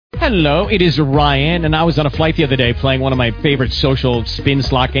Hello, it is Ryan, and I was on a flight the other day playing one of my favorite social spin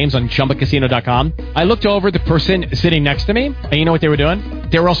slot games on ChumbaCasino.com. I looked over at the person sitting next to me, and you know what they were doing?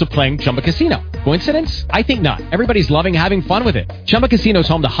 They were also playing Chumba Casino. Coincidence? I think not. Everybody's loving having fun with it. Chumba Casino is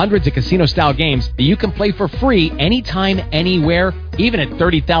home to hundreds of casino-style games that you can play for free anytime, anywhere, even at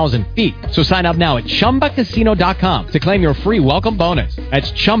 30,000 feet. So sign up now at ChumbaCasino.com to claim your free welcome bonus.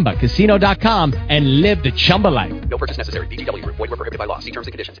 That's ChumbaCasino.com and live the Chumba life. No purchase necessary. VGW. Void where prohibited by law. See terms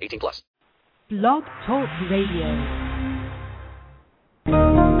and conditions. 18+. Blog Talk Radio.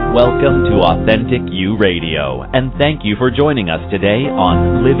 Welcome to Authentic You Radio, and thank you for joining us today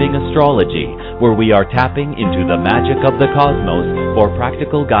on Living Astrology, where we are tapping into the magic of the cosmos for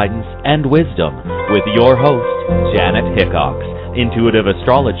practical guidance and wisdom with your host, Janet Hickox, intuitive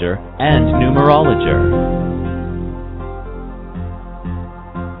astrologer and numerologer.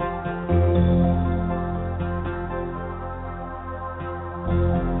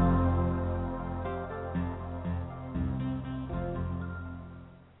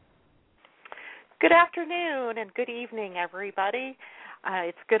 Good afternoon and good evening, everybody.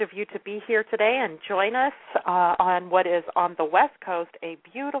 It's good of you to be here today and join us on what is on the West Coast, a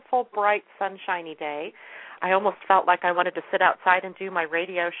beautiful, bright, sunshiny day. I almost felt like I wanted to sit outside and do my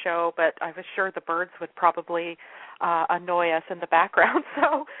radio show, but I was sure the birds would probably annoy us in the background.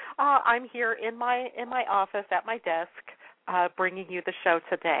 So I'm here in my office at my desk bringing you the show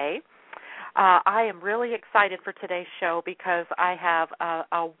today. I am really excited for today's show because I have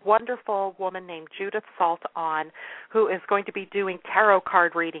a wonderful woman named Judyth Sult on who is going to be doing tarot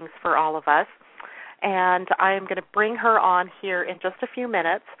card readings for all of us. And I am going to bring her on here in just a few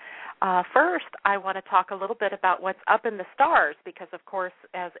minutes. First, I want to talk a little bit about what's up in the stars because, of course,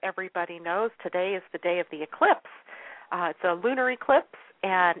 as everybody knows, today is the day of the eclipse. It's a lunar eclipse,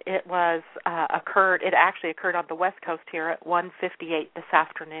 and it actually occurred on the West Coast here at 1:58 this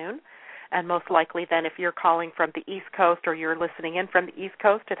afternoon. And most likely then if you're calling from the East Coast or you're listening in from the East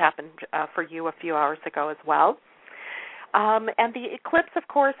Coast, it happened for you a few hours ago as well. And the eclipse, of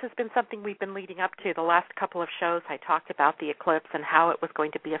course, has been something we've been leading up to. The last couple of shows I talked about the eclipse and how it was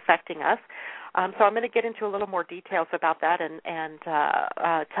going to be affecting us. So I'm going to get into a little more details about that and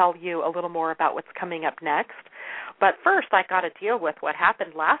tell you a little more about what's coming up next. But first, I got to deal with what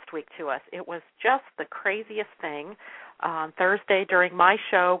happened last week to us. It was just the craziest thing. On Thursday during my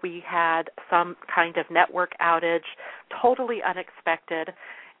show, we had some kind of network outage, totally unexpected.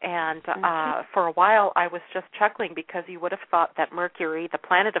 And for a while, I was just chuckling because you would have thought that Mercury, the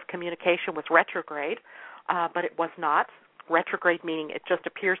planet of communication, was retrograde, but it was not. Retrograde meaning it just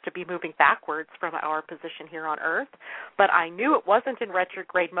appears to be moving backwards from our position here on Earth. But I knew it wasn't in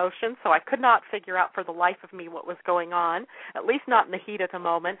retrograde motion, so I could not figure out for the life of me what was going on, at least not in the heat of the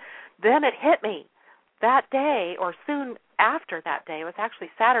moment. Then it hit me. That day, or soon after that day, it was actually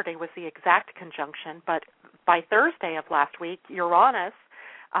Saturday was the exact conjunction, but by Thursday of last week, Uranus,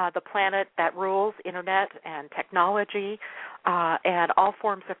 the planet that rules internet and technology and all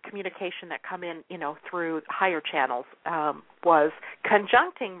forms of communication that come in, through higher channels, was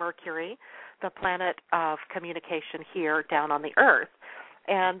conjuncting Mercury, the planet of communication here down on the Earth.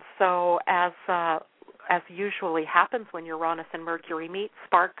 And so as usually happens when Uranus and Mercury meet,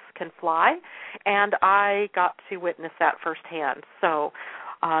 sparks can fly, and I got to witness that firsthand. So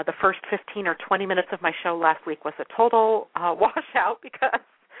the first 15 or 20 minutes of my show last week was a total washout because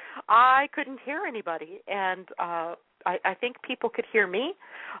I couldn't hear anybody, and I think people could hear me,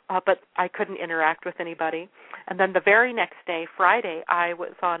 but I couldn't interact with anybody. And then the very next day, Friday, I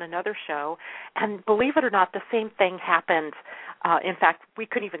was on another show, and believe it or not, the same thing happened. In fact, we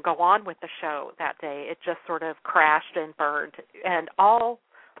couldn't even go on with the show that day. It just sort of crashed and burned, and all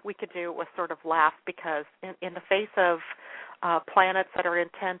we could do was sort of laugh because in the face of planets that are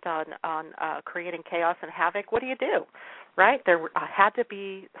intent on creating chaos and havoc, what do you do, right? There had to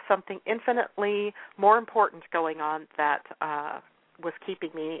be something infinitely more important going on that was keeping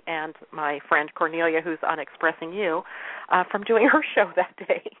me and my friend Cornelia, who's on Expressing You, from doing her show that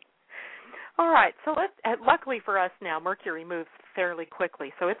day. All right, so luckily for us now, Mercury moves fairly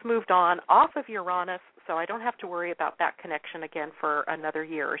quickly. So it's moved on off of Uranus, so I don't have to worry about that connection again for another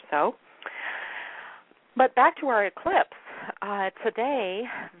year or so. But back to our eclipse. Today,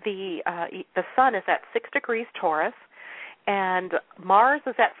 the sun is at 6 degrees Taurus, and Mars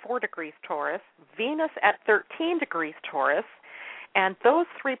is at 4 degrees Taurus, Venus at 13 degrees Taurus, and those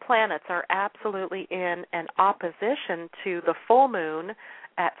three planets are absolutely in an opposition to the full moon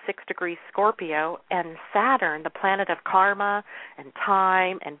at 6 degrees Scorpio, and Saturn, the planet of karma and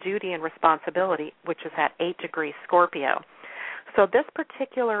time and duty and responsibility, which is at 8 degrees Scorpio. So this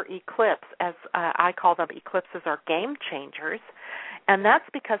particular eclipse, as I call them, eclipses are game changers, And that's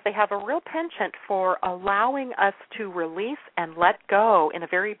because they have a real penchant for allowing us to release and let go in a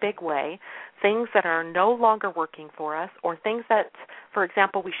very big way things that are no longer working for us, or things that, for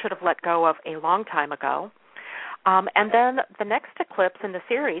example, we should have let go of a long time ago. And then the next eclipse in the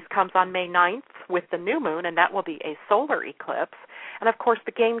series comes on May 9th with the new moon, and that will be a solar eclipse. And, of course,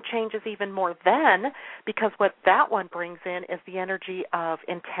 the game changes even more then, because what that one brings in is the energy of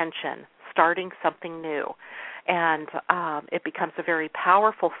intention, starting something new. And it becomes a very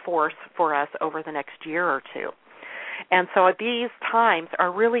powerful force for us over the next year or two. And so these times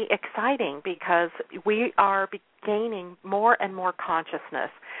are really exciting because we are gaining more and more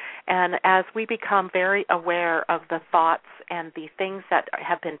consciousness. And as we become very aware of the thoughts and the things that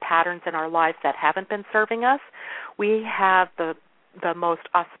have been patterns in our lives that haven't been serving us, we have the most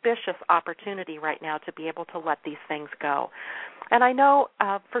auspicious opportunity right now to be able to let these things go. And I know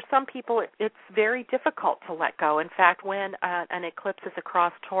for some people it's very difficult to let go. In fact, when an eclipse is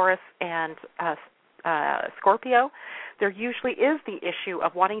across Taurus and Scorpio, there usually is the issue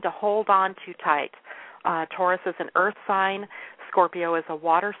of wanting to hold on too tight. Taurus is an earth sign, Scorpio is a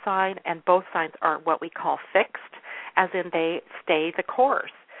water sign, and both signs are what we call fixed, as in they stay the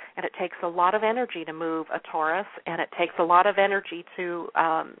course. And it takes a lot of energy to move a Taurus, and it takes a lot of energy to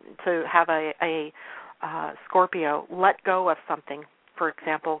have a Scorpio let go of something, for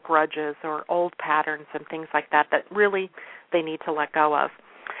example, grudges or old patterns and things like that really they need to let go of.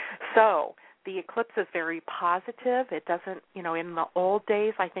 So the eclipse is very positive. It doesn't, in the old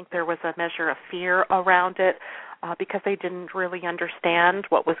days, I think there was a measure of fear around it because they didn't really understand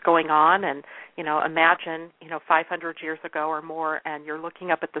what was going on. And, imagine, 500 years ago or more, and you're looking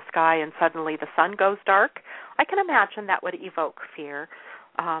up at the sky and suddenly the sun goes dark. I can imagine that would evoke fear.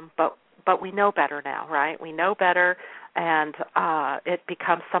 But we know better now, right? We know better, and it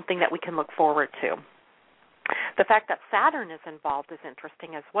becomes something that we can look forward to. The fact that Saturn is involved is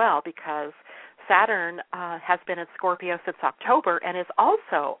interesting as well, because Saturn has been in Scorpio since October and is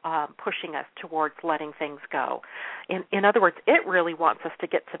also pushing us towards letting things go. In other words, it really wants us to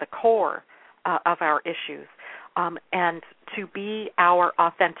get to the core of our issues and to be our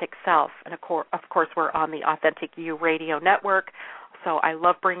authentic self. And, of course, we're on the Authentic You Radio Network. So I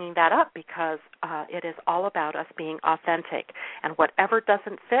love bringing that up because it is all about us being authentic. And whatever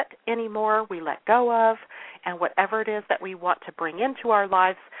doesn't fit anymore, we let go of. And whatever it is that we want to bring into our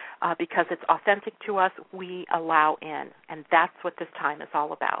lives because it's authentic to us, we allow in. And that's what this time is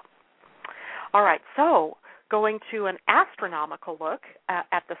all about. All right, so going to an astronomical look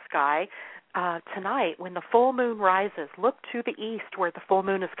at the sky. Tonight, when the full moon rises, look to the east where the full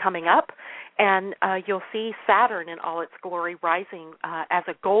moon is coming up, and you'll see Saturn in all its glory rising as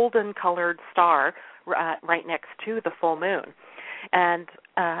a golden-colored star right next to the full moon. And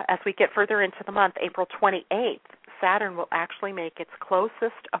as we get further into the month, April 28th, Saturn will actually make its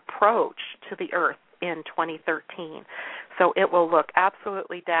closest approach to the Earth in 2013. So it will look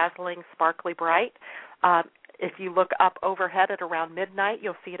absolutely dazzling, sparkly bright. If you look up overhead at around midnight,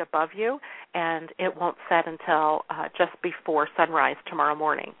 you'll see it above you, and it won't set until just before sunrise tomorrow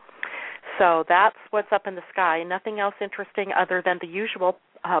morning. So that's what's up in the sky. Nothing else interesting other than the usual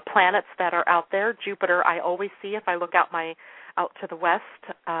planets that are out there. Jupiter I always see if I look out to the west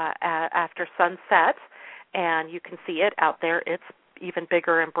after sunset, and you can see it out there. It's even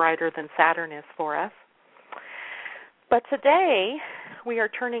bigger and brighter than Saturn is for us. But today, we are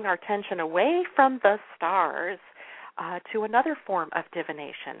turning our attention away from the stars to another form of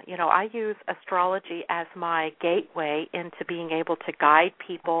divination. I use astrology as my gateway into being able to guide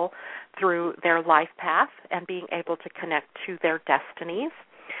people through their life path and being able to connect to their destinies.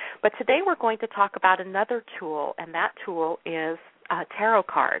 But today we're going to talk about another tool, and that tool is tarot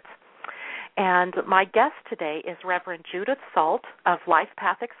cards. And my guest today is Reverend Judyth Sult of Life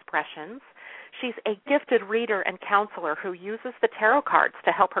Path Expressions. She's a gifted reader and counselor who uses the tarot cards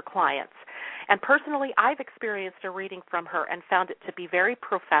to help her clients. And personally, I've experienced a reading from her and found it to be very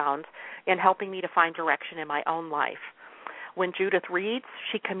profound in helping me to find direction in my own life. When Judyth reads,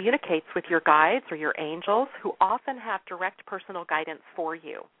 she communicates with your guides or your angels who often have direct personal guidance for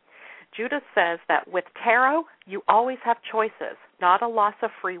you. Judyth says that with tarot, you always have choices, not a loss of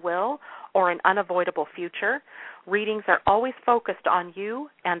free will or an unavoidable future. Readings are always focused on you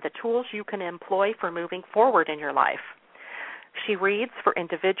and the tools you can employ for moving forward in your life. She reads for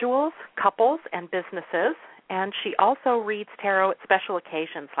individuals, couples, and businesses, and she also reads tarot at special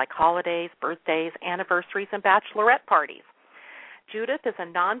occasions like holidays, birthdays, anniversaries, and bachelorette parties. Judyth is a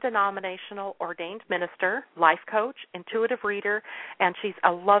non-denominational ordained minister, life coach, intuitive reader, and she's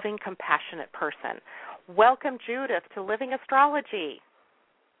a loving, compassionate person. Welcome, Judyth, to Living Astrology.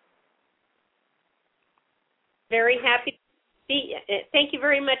 Very happy to be Thank you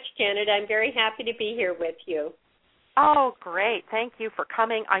very much, Janet. I'm very happy to be here with you. Oh, great. Thank you for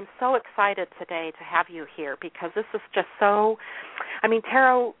coming. I'm so excited today to have you here because this is just so,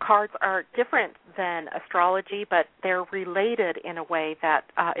 tarot cards are different than astrology, but they're related in a way that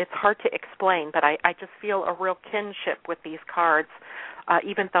it's hard to explain, but I just feel a real kinship with these cards,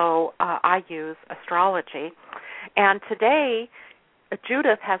 even though I use astrology. And today,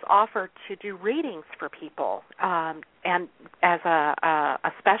 Judyth has offered to do readings for people, and as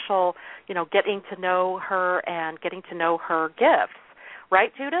a special, getting to know her and getting to know her gifts.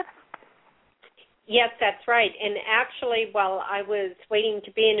 Right, Judyth? Yes, that's right. And actually, while I was waiting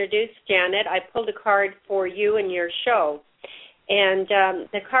to be introduced, Janet, I pulled a card for you and your show. And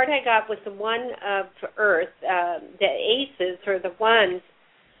the card I got was the one of Earth. The aces, or the ones,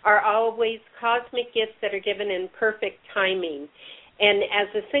 are always cosmic gifts that are given in perfect timing. And as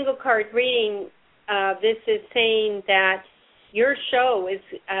a single card reading, this is saying that your show is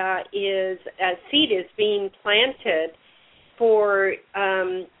a seed is being planted for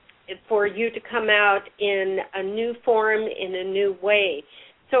you to come out in a new form, in a new way.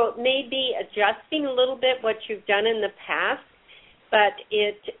 So it may be adjusting a little bit what you've done in the past, but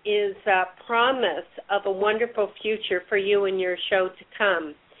it is a promise of a wonderful future for you and your show to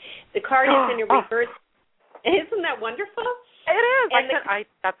come. The card is in a reverse. Isn't that wonderful? It is.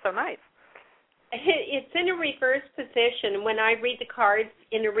 That's so nice. It's in a reverse position. When I read the cards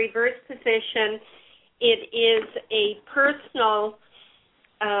in a reverse position, it is a personal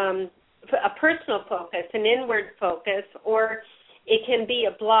focus, an inward focus, or it can be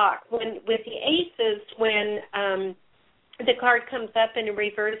a block. With the aces, when the card comes up in a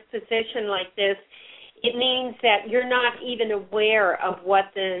reverse position like this, it means that you're not even aware of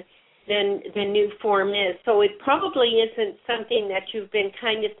what the new form is. So it probably isn't something that you've been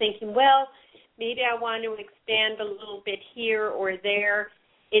kind of thinking, well, maybe I want to expand a little bit here or there.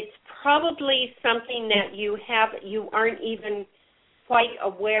 It's probably something that you aren't even quite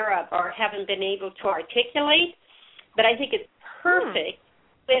aware of or haven't been able to articulate. But I think it's perfect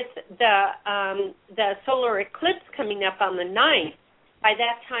with the solar eclipse coming up on the 9th. By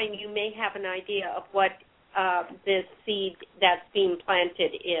that time, you may have an idea of what this seed that's being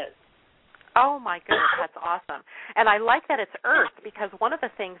planted is. Oh, my goodness, that's awesome. And I like that it's Earth, because one of the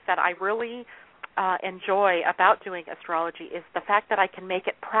things that I really enjoy about doing astrology is the fact that I can make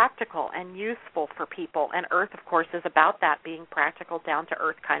it practical and useful for people. And Earth, of course, is about that, being practical,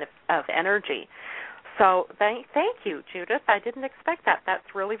 down-to-earth kind of energy. So thank you, Judyth. I didn't expect that.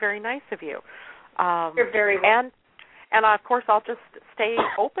 That's really very nice of you. You're very welcome. And, of course, I'll just stay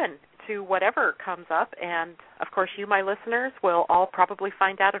open to whatever comes up. And, of course, you, my listeners, will all probably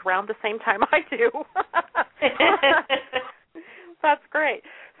find out around the same time I do. That's great.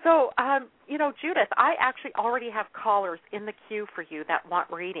 So, Judyth, I actually already have callers in the queue for you that want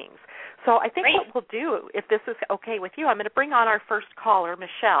readings. So I think what we'll do, if this is okay with you, I'm going to bring on our first caller,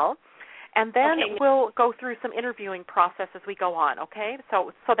 Michelle, and then we'll go through some interviewing process as we go on, okay?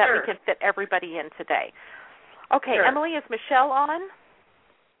 So that we can fit everybody in today. Okay, Emily, is Michelle on?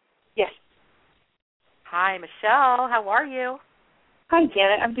 Yes. Hi, Michelle. How are you? Hi,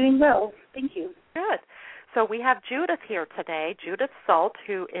 Janet. I'm doing well. Thank you. Good. So we have Judyth here today, Judyth Sult,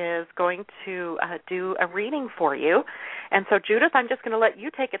 who is going to do a reading for you. And so, Judyth, I'm just going to let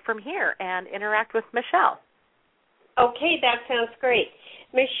you take it from here and interact with Michelle. Okay, that sounds great.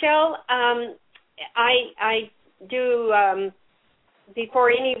 Michelle, I do,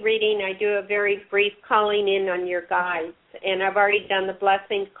 before any reading, I do a very brief calling in on your guides. And I've already done the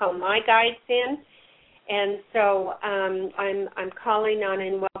blessings, call my guides in. And so I'm calling on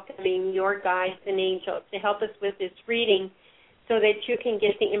and welcoming your guides and angels to help us with this reading so that you can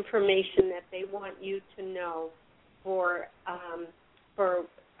get the information that they want you to know for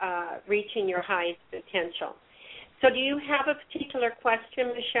reaching your highest potential. So do you have a particular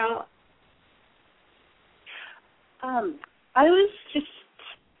question, Michelle? I was just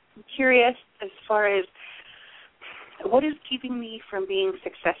curious as far as what is keeping me from being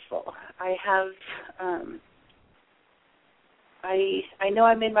successful. I have, I know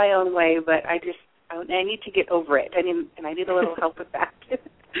I'm in my own way, but I need to get over it. And I need a little help with that.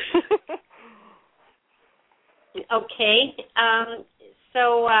 Okay.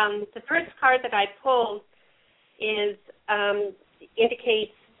 So the first card that I pulled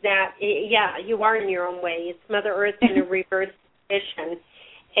indicates that, you are in your own way. It's Mother Earth in a reverse position.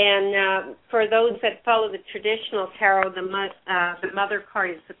 And for those that follow the traditional tarot, the Mother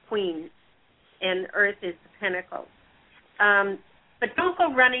card is the Queen, and Earth is the Pentacles. But don't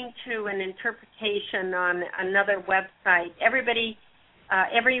go running to an interpretation on another website. Every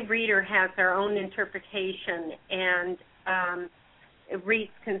reader has their own interpretation, and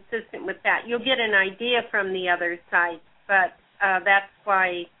reads consistent with that. You'll get an idea from the other side, but that's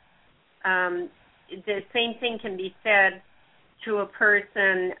why the same thing can be said to a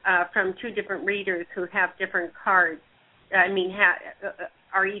person from two different readers who have different cards.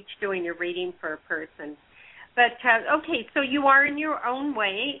 Are each doing a reading for a person. But, okay, so you are in your own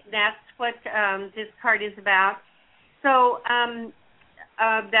way. That's what this card is about. So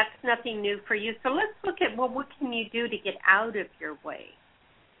that's nothing new for you. So let's look at, well, what can you do to get out of your way?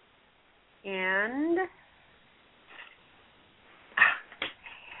 And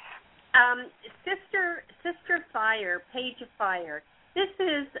Sister Fire, Page of Fire. This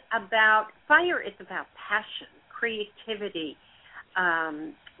is about, fire is about passion, creativity,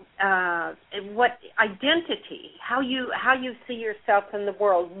 what identity, how you see yourself in the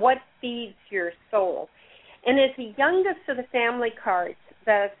world, what feeds your soul. And as the youngest of the family cards,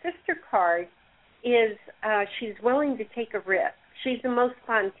 the sister card is she's willing to take a risk. She's the most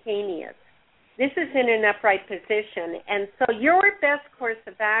spontaneous. This is in an upright position, and so your best course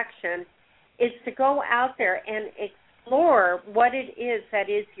of action is to go out there and explore what it is that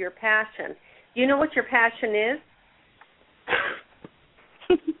is your passion. Do you know what your passion is?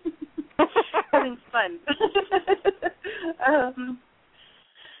 Having fun.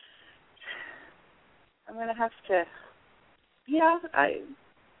 I'm going to have to, I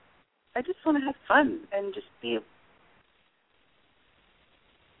just want to have fun and just be.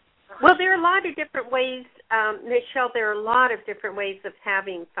 Well, there are a lot of different ways, Michelle, there are a lot of different ways of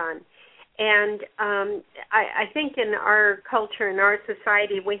having fun. And I think in our culture, in our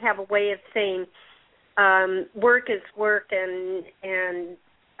society, we have a way of saying work is work and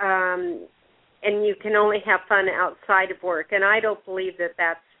you can only have fun outside of work. And I don't believe that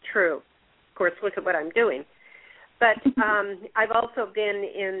that's true. Of course, look at what I'm doing. But I've also been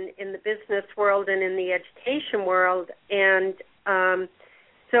in the business world and in the education world, and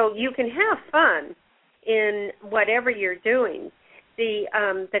so you can have fun in whatever you're doing.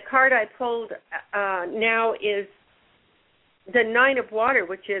 The card I pulled now is the Nine of Water,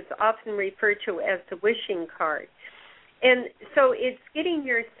 which is often referred to as the wishing card. And so it's getting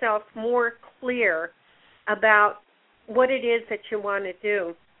yourself more clear about what it is that you want to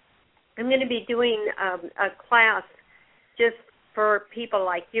do. I'm going to be doing a class just for people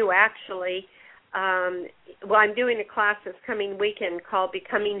like you, actually. I'm doing a class this coming weekend called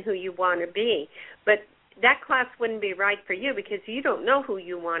Becoming Who You Want to Be. But that class wouldn't be right for you because you don't know who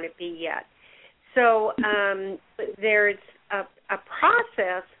you want to be yet. So there's a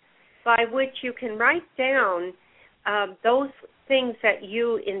process by which you can write down those things that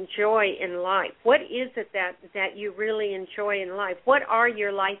you enjoy in life. What is it that you really enjoy in life? What are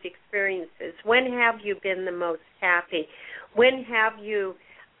your life experiences? When have you been the most happy? When have you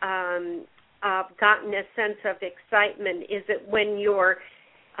gotten a sense of excitement? Is it when you're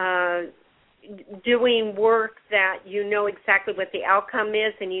doing work that you know exactly what the outcome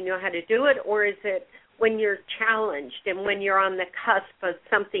is and you know how to do it, or is it when you're challenged and when you're on the cusp of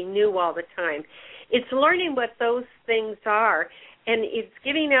something new all the time? It's learning what those things are, and it's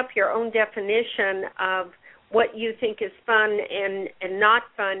giving up your own definition of what you think is fun and not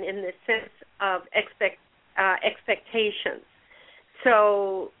fun in the sense of expectations.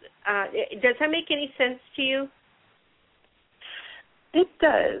 So does that make any sense to you? It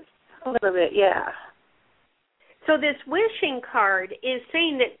does. A little bit, yeah. So this wishing card is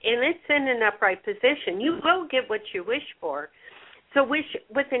saying that, and it's in an upright position, you will get what you wish for. So wish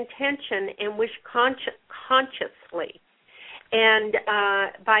with intention and wish consciously. And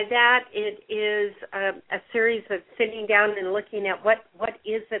by that, it is a series of sitting down and looking at what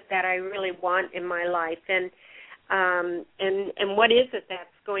is it that I really want in my life, and what is it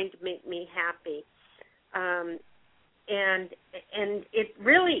that's going to make me happy. And it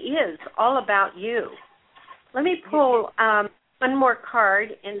really is all about you. Let me pull one more card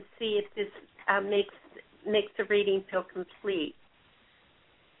and see if this makes the reading feel complete.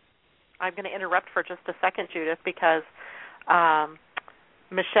 I'm going to interrupt for just a second, Judyth, because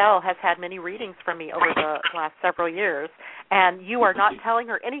Michelle has had many readings from me over the last several years, and you are not telling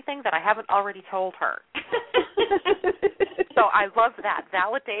her anything that I haven't already told her. So I love that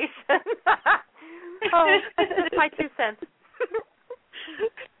validation. Oh, that's my 2 cents.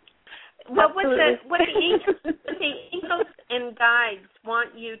 Well, what the angels and guides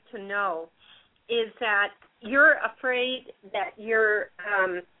want you to know is that you're afraid that you're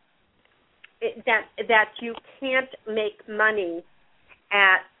that you can't make money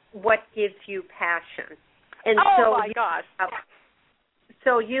at what gives you passion, and gosh!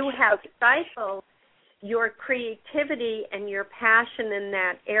 So you have stifled your creativity and your passion in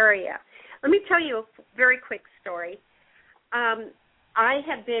that area. Let me tell you a very quick story. I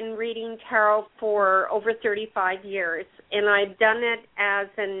have been reading tarot for over 35 years, and I've done it as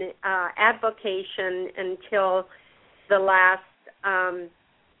an avocation until the last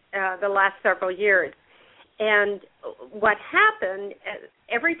several years. And what happened,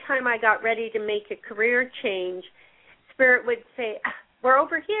 every time I got ready to make a career change, Spirit would say, we're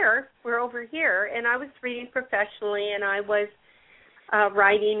over here, and I was reading professionally, and I was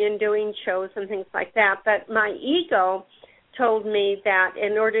writing and doing shows and things like that, but my ego told me that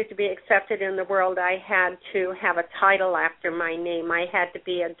in order to be accepted in the world, I had to have a title after my name. I had to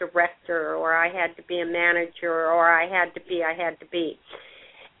be a director, or I had to be a manager, or I had to be.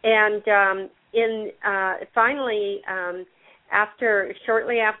 And finally,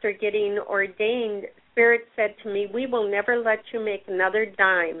 shortly after getting ordained, Spirit said to me, we will never let you make another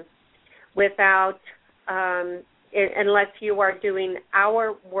dime without, unless you are doing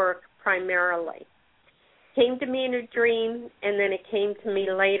our work primarily. Came to me in a dream, and then it came to me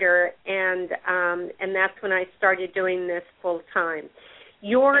later, and that's when I started doing this full time.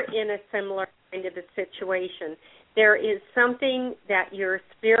 You're in a similar kind of a situation. There is something that your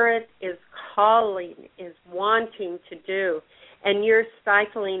spirit is calling, is wanting to do, and you're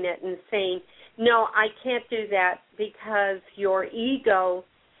stifling it and saying, no, I can't do that because your ego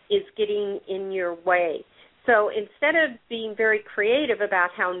is getting in your way. So instead of being very creative about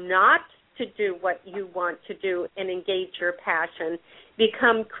how not to do what you want to do and engage your passion,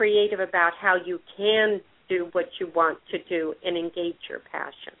 become creative about how you can do what you want to do and engage your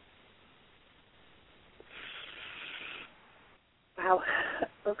passion. Wow.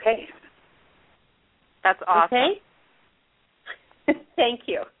 Okay. That's awesome. Okay? Thank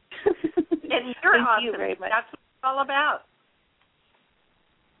you. And you're Thank awesome. you very much. That's what it's all about.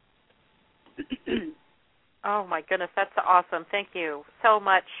 Oh, my goodness, that's awesome. Thank you so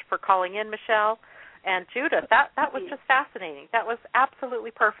much for calling in, Michelle. And Judyth, that was just fascinating. That was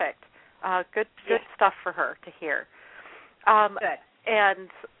absolutely perfect. Good stuff for her to hear. Good. And,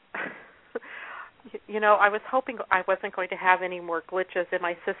 you know, I was hoping I wasn't going to have any more glitches in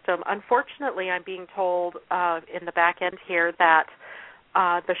my system. Unfortunately, I'm being told in the back end here that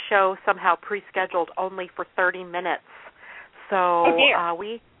the show somehow pre-scheduled only for 30 minutes. So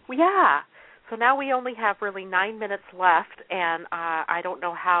So now we only have really 9 minutes left, and I don't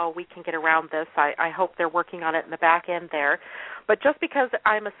know how we can get around this. I hope they're working on it in the back end there. But just because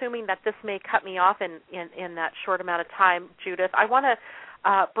I'm assuming that this may cut me off in that short amount of time, Judyth, I want to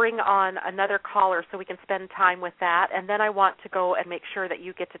bring on another caller so we can spend time with that, and then I want to go and make sure that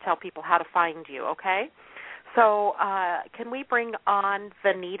you get to tell people how to find you, okay? So can we bring on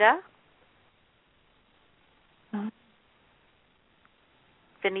Vanita?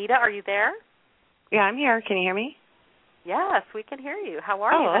 Vanita, are you there? Yeah, I'm here. Can you hear me? Yes, we can hear you. How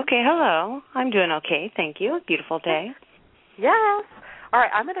are you? Oh, okay. Hello. I'm doing okay. Thank you. Beautiful day. Yes. All right,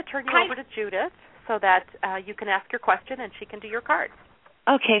 I'm going to turn you over to Judyth so that you can ask your question and she can do your cards.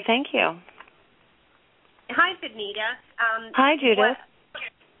 Okay, thank you. Hi, Vanita. Hi, Judyth.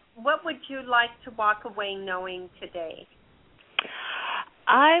 What would you like to walk away knowing today?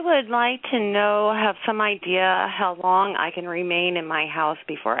 I would like to have some idea how long I can remain in my house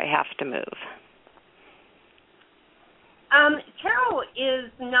before I have to move. Tarot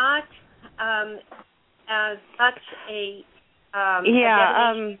is not as much a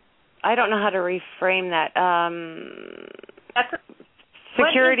I don't know how to reframe that.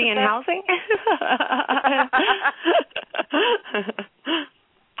 Security and housing?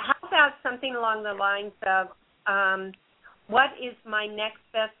 How about something along the lines of what is my next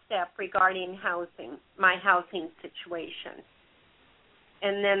best step regarding housing, my housing situation?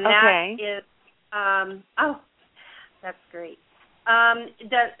 And then that is, that's great.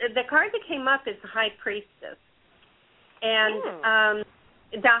 The card that came up is the High Priestess. And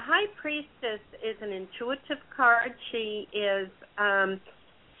the High Priestess is an intuitive card. She is,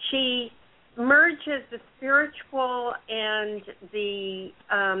 she merges the spiritual and the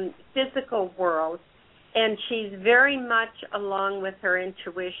physical world, and she's very much along with her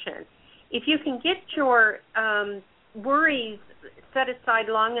intuition. If you can get your worries set aside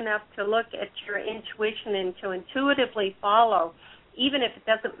long enough to look at your intuition and to intuitively follow, even if it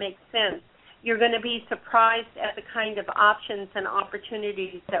doesn't make sense, you're going to be surprised at the kind of options and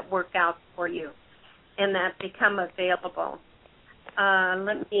opportunities that work out for you and that become available.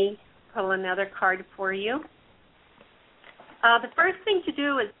 Let me pull another card for you. The first thing to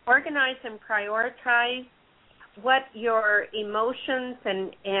do is organize and prioritize what your emotions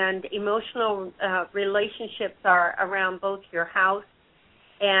and emotional relationships are around both your house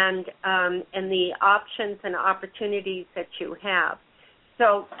and the options and opportunities that you have.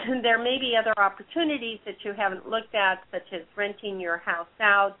 So there may be other opportunities that you haven't looked at, such as renting your house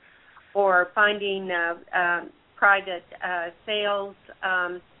out or finding a private sales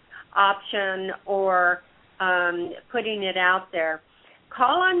option or putting it out there.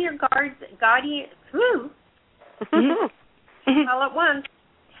 Call on your guardian, all at once.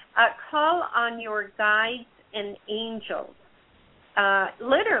 Call on your guides and angels.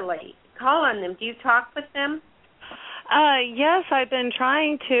 Literally, call on them. Do you talk with them? Yes, I've been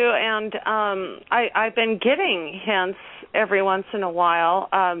trying to, and I've been getting hints every once in a while.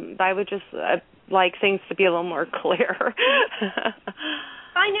 I would just like things to be a little more clear.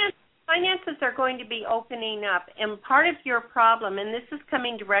 Finances are going to be opening up, and part of your problem, and this is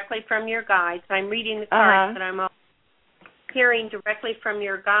coming directly from your guides, I'm reading the cards that I'm hearing directly from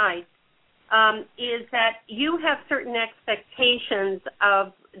your guides, is that you have certain expectations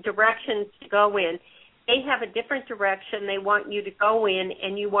of directions to go in. They have a different direction they want you to go in,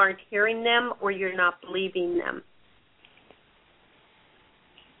 and you aren't hearing them or you're not believing them.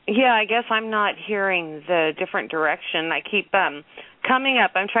 Yeah, I guess I'm not hearing the different direction. I keep coming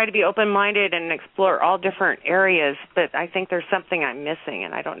up. I'm trying to be open-minded and explore all different areas, but I think there's something I'm missing,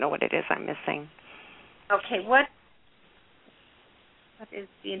 and I don't know what it is I'm missing. Okay, what is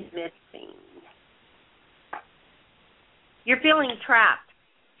being missing? You're feeling trapped.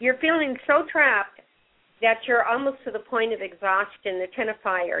 You're feeling so trapped that you're almost to the point of exhaustion. The Ten of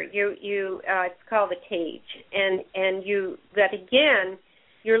Fire. It's called a cage, and that again.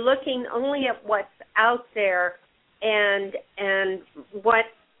 You're looking only at what's out there and what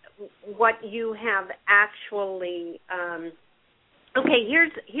you have actually. Okay,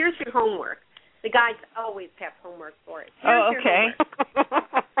 here's your homework. The guys always have homework for it. Here's your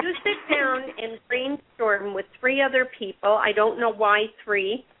homework. You sit down and brainstorm with 3 other people. I don't know why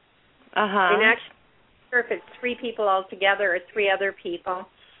 3. And actually, I'm not sure if it's 3 people altogether or 3 other people.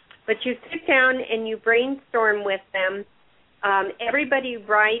 But you sit down and you brainstorm with them. Everybody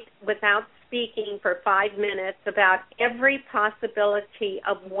write without speaking for 5 minutes about every possibility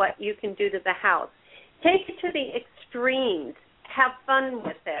of what you can do to the house. Take it to the extremes. Have fun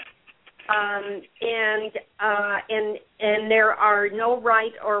with it. And there are no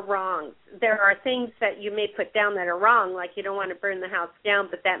right or wrongs. There are things that you may put down that are wrong, like you don't want to burn the house down,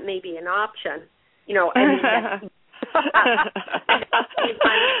 but that may be an option. You know, I mean,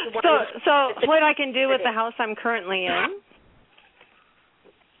 so what I can do with the house I'm currently in?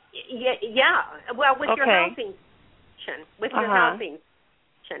 Yeah. Well, with your housing section, your housing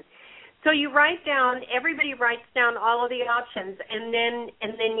section. So you write down. Everybody writes down all of the options, and then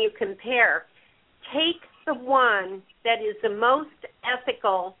you compare. Take the one that is the most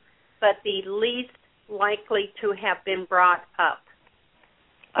ethical, but the least likely to have been brought up.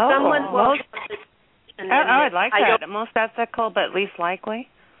 Someone will. I'd like that. Most ethical, but least likely.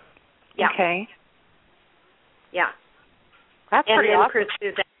 Yeah. Okay. Yeah. That's pretty awesome.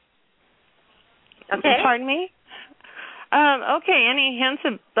 Pursue that. Okay. Pardon me? Okay, any hints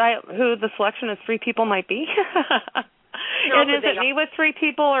about who the selection of 3 people might be? No, and is it me with 3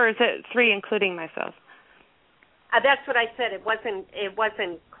 people, or is it 3 including myself? That's what I said. It wasn't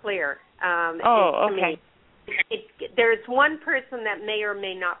clear. Okay. There's one person that may or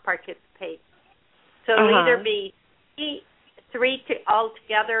may not participate. So it'll either be 3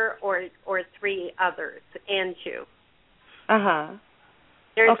 altogether or 3 others and you.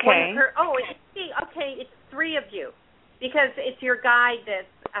 There's one it's 3 of you, because it's your guide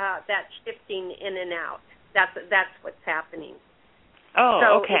that's shifting in and out. That's what's happening.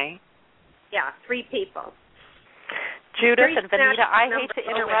 Okay. 3 people. Judith and Vanita, I hate to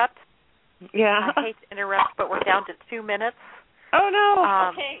interrupt. Yeah. I hate to interrupt, but we're down to 2 minutes. Oh, no.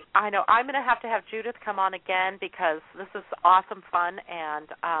 Okay. I know. I'm going to have Judith come on again because this is awesome fun, and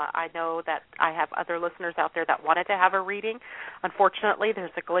I know that I have other listeners out there that wanted to have a reading. Unfortunately,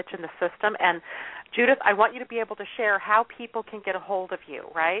 there's a glitch in the system. And, Judith, I want you to be able to share how people can get a hold of you,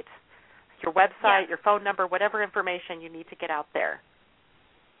 right? Your website, your phone number, whatever information you need to get out there.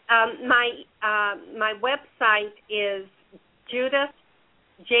 My website is Judyth,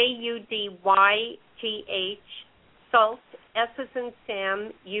 Judyth, Sult, S as in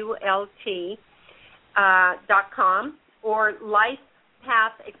Sam, ULT, .com, or Life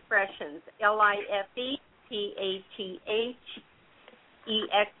Path Expressions,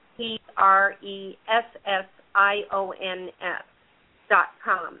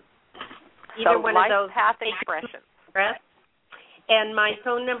 LifePathExpressions.com. Either one of those. Path Expressions. And my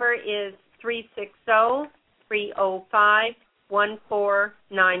phone number is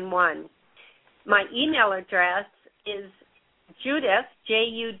 360-305-1491. My email address is Judyth,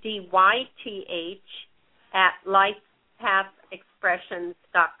 Judyth, @lifepathexpressions.com.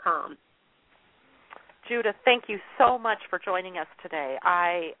 sexualexpressions.com. Judyth, thank you so much for joining us today.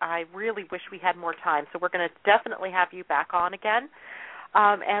 I really wish we had more time, so we're going to definitely have you back on again.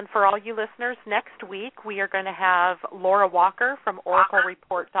 And for all you listeners, next week we are going to have Laura Walker from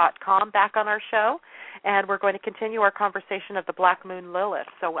oraclereport.com back on our show, and we're going to continue our conversation of the Black Moon Lilith.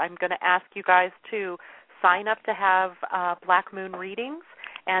 So I'm going to ask you guys to sign up to have Black Moon readings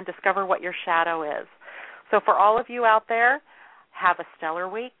and discover what your shadow is. So for all of you out there, have a stellar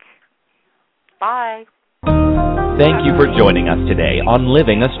week. Bye. Thank you for joining us today on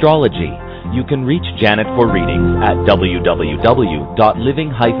Living Astrology. You can reach Janet for readings at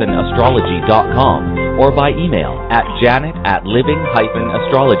www.living-astrology.com or by email at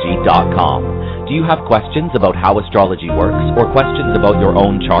janet@living-astrology.com. Do you have questions about how astrology works or questions about your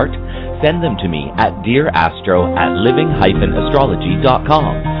own chart? Send them to me at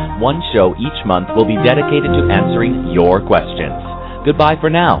dearastro@living-astrology.com. One show each month will be dedicated to answering your questions. Goodbye for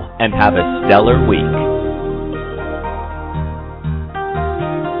now, and have a stellar week.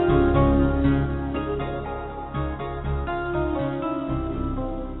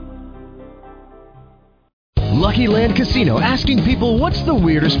 Lucky Land Casino, asking people, what's the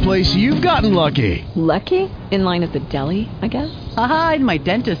weirdest place you've gotten lucky? Lucky? In line at the deli, I guess? Aha, in my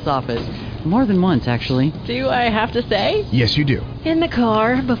dentist's office. More than once, actually. Do I have to say? Yes, you do. In the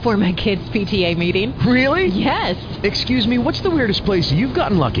car before my kids' PTA meeting. Really? Yes. Excuse me, what's the weirdest place you've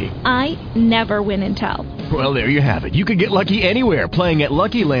gotten lucky? I never win and tell. Well, there you have it. You can get lucky anywhere, playing at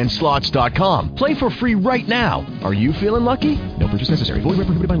LuckyLandSlots.com. Play for free right now. Are you feeling lucky? No purchase necessary. Void where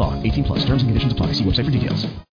prohibited by law. 18+. Terms and conditions apply. See website for details.